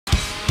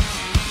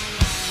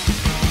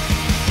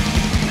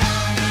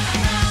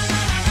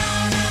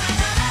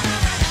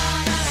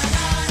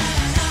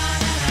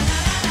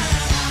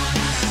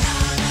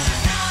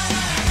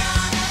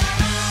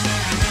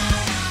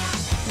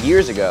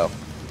years ago,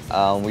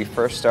 we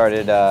first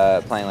started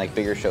playing like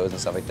bigger shows and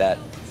stuff like that.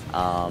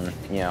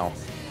 You know,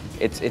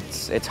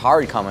 it's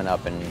hard coming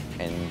up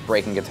and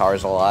breaking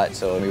guitars a lot.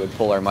 So we would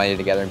pull our money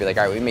together and be like,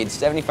 all right, we made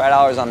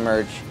 $75 on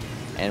merch,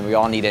 and we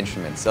all need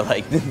instruments. So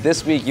like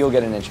this week you'll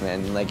get an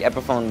instrument. And like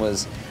Epiphone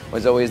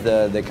was always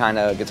the kind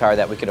of guitar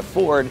that we could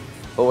afford,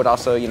 but would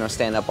also, you know,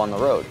 stand up on the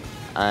road.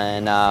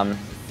 And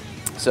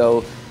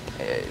so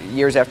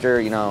years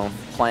after, you know,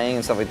 playing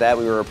and stuff like that,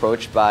 we were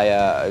approached by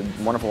a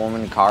wonderful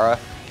woman, Cara,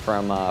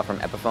 from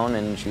Epiphone,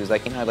 and she was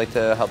like, you know, I'd like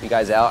to help you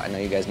guys out. I know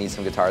you guys need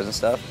some guitars and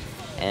stuff.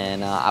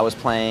 And I was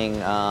playing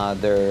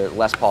their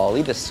Les Paul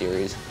Elitist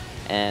series,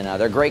 and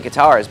they're great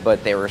guitars,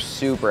 but they were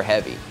super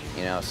heavy,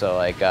 you know. So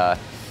like,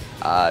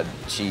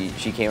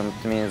 she came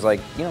to me and was like,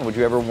 you know, would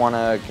you ever want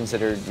to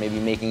consider maybe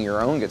making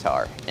your own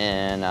guitar?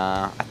 And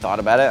I thought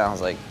about it, and I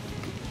was like,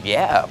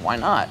 yeah, why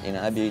not? You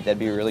know, that'd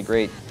be a really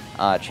great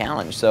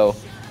challenge. So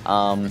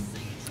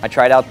I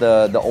tried out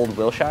the old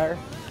Wilshire,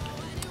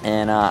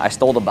 and I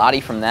stole the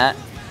body from that,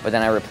 but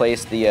then I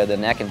replaced the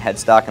neck and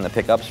headstock and the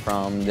pickups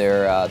from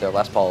their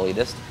Les Paul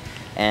Elitist,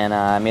 and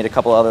I made a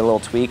couple other little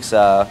tweaks.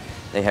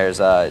 There's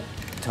a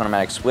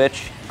Phant-O-Matic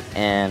switch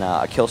and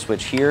a kill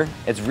switch here.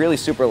 It's really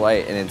super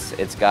light, and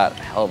it's got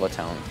a hell of a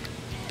tone.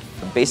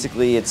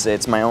 Basically,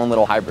 it's my own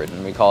little hybrid,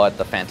 and we call it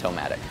the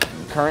Phant-O-Matic.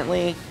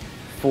 Currently,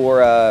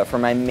 for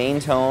my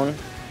main tone,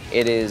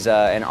 it is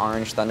an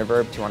orange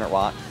Thunderbird 200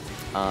 watt,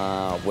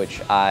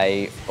 which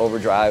I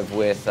overdrive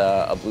with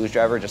a blues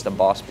driver, just a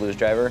Boss blues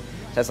driver.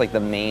 That's like the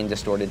main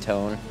distorted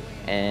tone,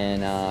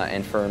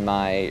 and for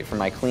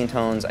my clean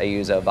tones, I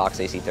use a Vox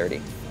AC30,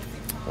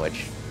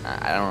 which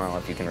I don't know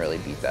if you can really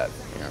beat that,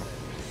 you know.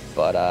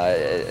 But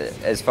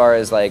as far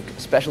as like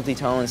specialty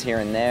tones here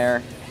and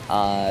there,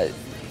 I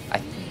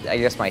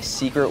guess my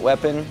secret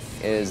weapon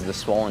is the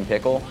Swollen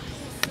Pickle.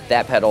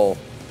 That pedal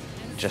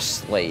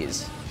just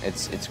slays.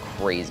 It's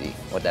crazy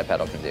what that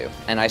pedal can do.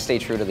 And I stay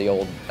true to the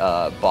old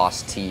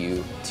Boss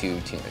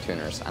TU2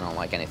 tuners. I don't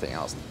like anything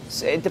else.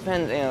 So it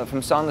depends, you know,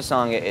 from song to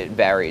song it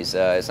varies.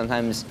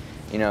 Sometimes,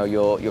 you know,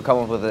 you'll come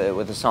up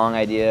with a song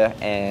idea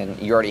and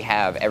you already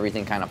have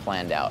everything kind of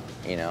planned out,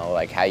 you know,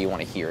 like how you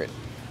want to hear it.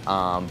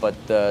 But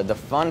the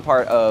fun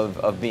part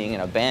of being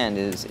in a band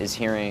is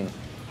hearing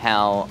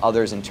how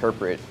others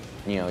interpret,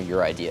 you know,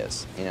 your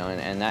ideas, you know,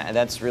 and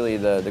that's really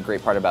the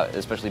great part about,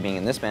 especially being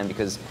in this band,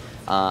 because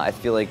I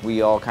feel like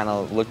we all kind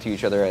of look to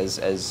each other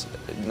as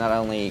not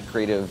only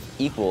creative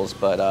equals,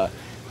 but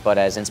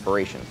as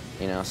inspiration,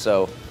 you know.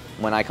 So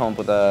when I come up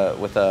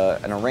with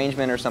an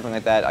arrangement or something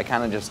like that, I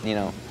kind of just, you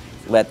know,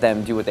 let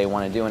them do what they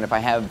want to do, and if I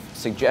have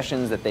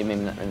suggestions that they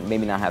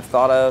maybe not have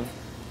thought of,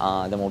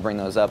 then we'll bring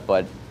those up.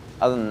 But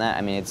other than that,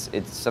 I mean,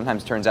 it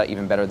sometimes turns out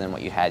even better than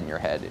what you had in your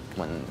head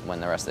when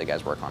the rest of the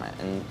guys work on it,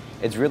 and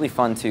it's really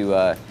fun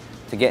to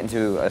get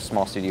into a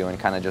small studio and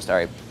kind of just, all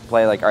right,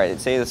 play like, all right,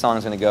 say the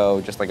song's gonna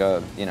go just like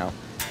a, you know,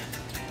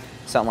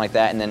 something like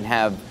that, and then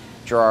have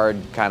Gerard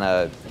kind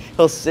of,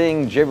 he'll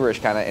sing gibberish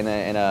kind of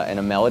in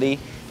a melody,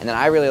 and then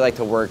I really like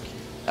to work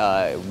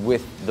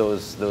with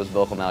those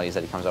vocal melodies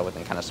that he comes up with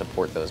and kind of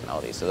support those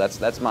melodies. So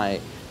that's my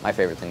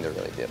favorite thing to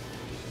really do.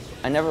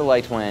 I never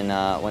liked when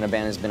a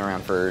band has been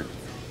around for,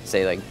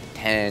 say, like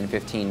 10,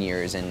 15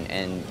 years,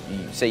 and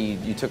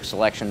you took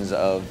selections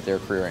of their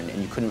career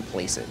and you couldn't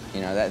place it.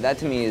 You know, that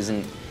to me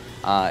isn't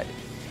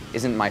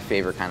my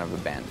favorite kind of a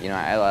band. You know,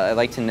 I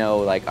like to know,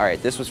 like, all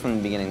right, this was from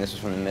the beginning, this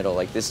was from the middle,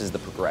 like this is the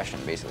progression,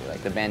 basically.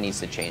 Like the band needs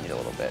to change a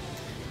little bit.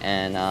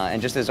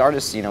 And just as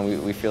artists, you know,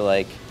 we feel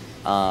like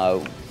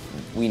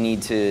we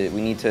need to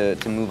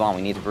move on,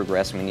 we need to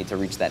progress, and we need to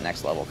reach that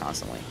next level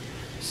constantly.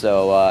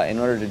 So in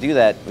order to do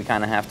that, we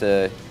kind of have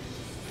to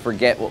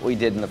forget what we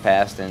did in the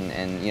past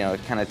and you know,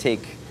 kind of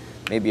take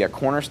maybe a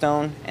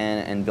cornerstone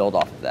and build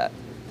off of that.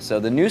 So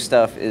the new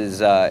stuff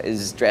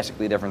is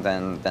drastically different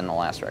than the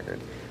last record.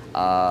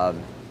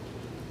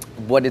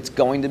 What it's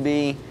going to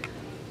be,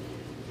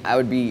 I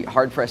would be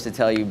hard pressed to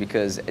tell you,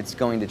 because it's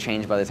going to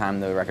change by the time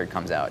the record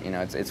comes out. You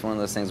know, it's one of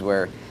those things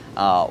where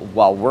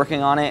while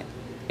working on it,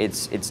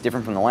 it's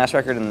different from the last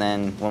record, and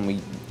then when we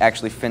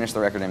actually finish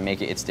the record and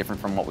make it, it's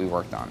different from what we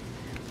worked on.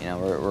 You know,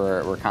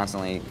 we're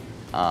constantly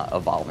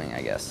evolving,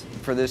 I guess.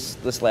 For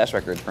this last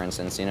record, for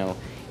instance, you know,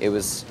 it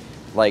was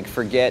like,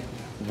 forget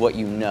what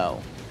you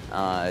know,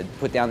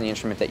 put down the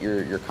instrument that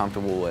you're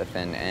comfortable with,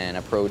 and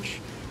approach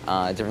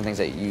different things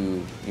that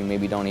you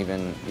maybe don't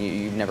even,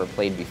 you've never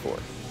played before.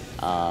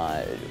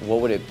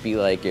 What would it be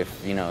like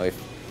if, you know,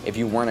 if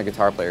you weren't a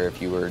guitar player,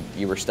 if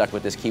you were stuck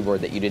with this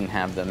keyboard that you didn't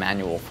have the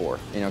manual for,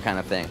 you know, kind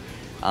of thing.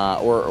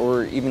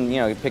 Or even,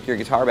 you know, pick your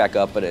guitar back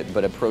up,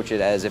 but approach it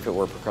as if it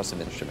were a percussive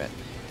instrument.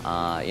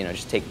 You know,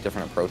 just take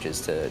different approaches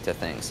to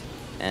things,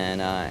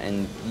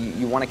 and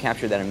you want to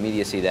capture that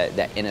immediacy,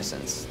 that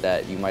innocence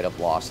that you might have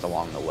lost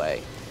along the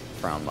way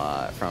from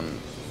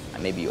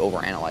maybe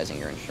overanalyzing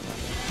your instrument.